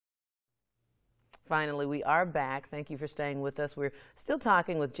Finally, we are back. Thank you for staying with us. We're still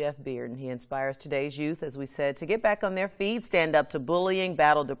talking with Jeff Bearden. He inspires today's youth, as we said, to get back on their feet, stand up to bullying,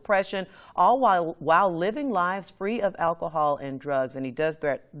 battle depression, all while living lives free of alcohol and drugs. And he does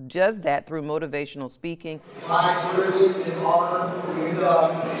that through motivational speaking. My privilege and honor to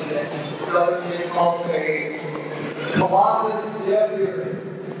become Southern Kids Hall of Fame, Colossus Jeff Bearden.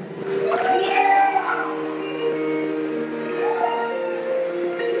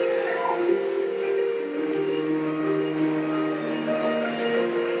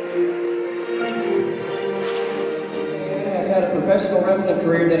 Had a professional wrestling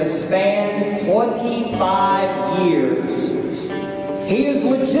career that has spanned 25 years. He is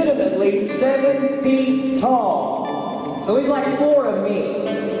legitimately 7 feet tall. So he's like 4 of me.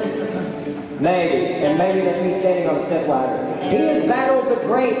 Maybe. And maybe that's me standing on a step ladder. He has battled the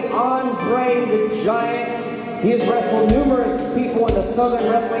great Andre the Giant. He has wrestled numerous people in the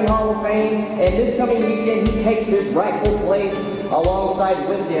Southern Wrestling Hall of Fame. And this coming weekend, he takes his rightful place alongside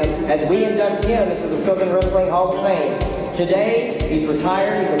with him as we induct him into the Southern Wrestling Hall of Fame. Today, he's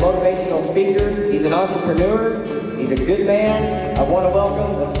retired, he's a motivational speaker, he's an entrepreneur, he's a good man. I want to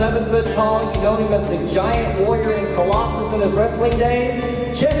welcome the 7 foot tall, you know him as the giant warrior in Colossus in his wrestling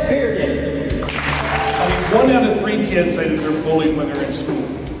days, Jeff Bearden. I mean, 1 out of 3 kids say that they're bullied when they're in school.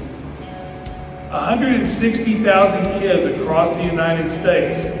 160,000 kids across the United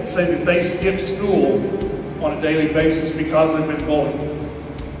States say that they skip school on a daily basis because they've been bullied.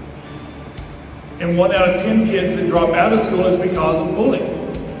 And 1 out of 10 kids that drop out of school is because of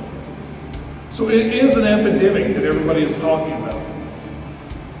bullying. So it is an epidemic that everybody is talking about.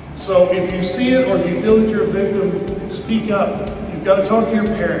 So if you see it or if you feel that you're a victim, speak up. You've got to talk to your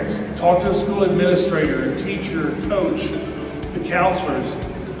parents, talk to a school administrator, a teacher, a coach, the counselors.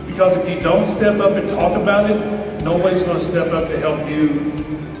 Because if you don't step up and talk about it, nobody's going to step up to help you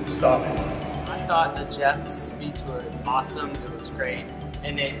stop it. I thought that Jeff's speech was awesome. It was great.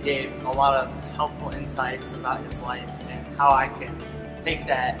 And it gave a lot of helpful insights about his life and how I can take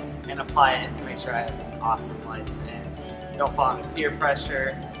that and apply it to make sure I have an awesome life and don't fall into peer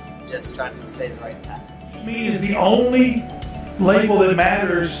pressure, just try to stay the right path. To me, is the only label that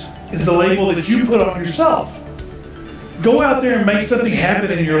matters is the label that you put on yourself. Go out there and make something happen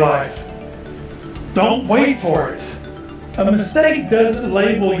in your life. Don't wait for it. A mistake doesn't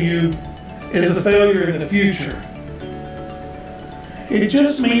label you as a failure in the future. It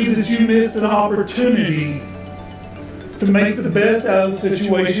just means that you missed an opportunity to make the best out of the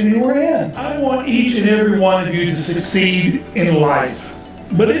situation you were in. I want each and every one of you to succeed in life.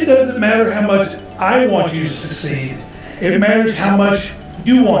 But it doesn't matter how much I want you to succeed. It matters how much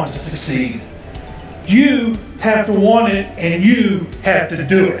you want to succeed. You have to want it and you have to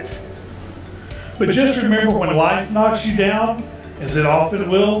do it. But just remember, when life knocks you down, as it often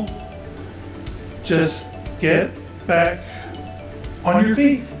will, just get back on your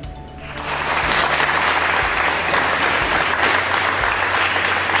feet.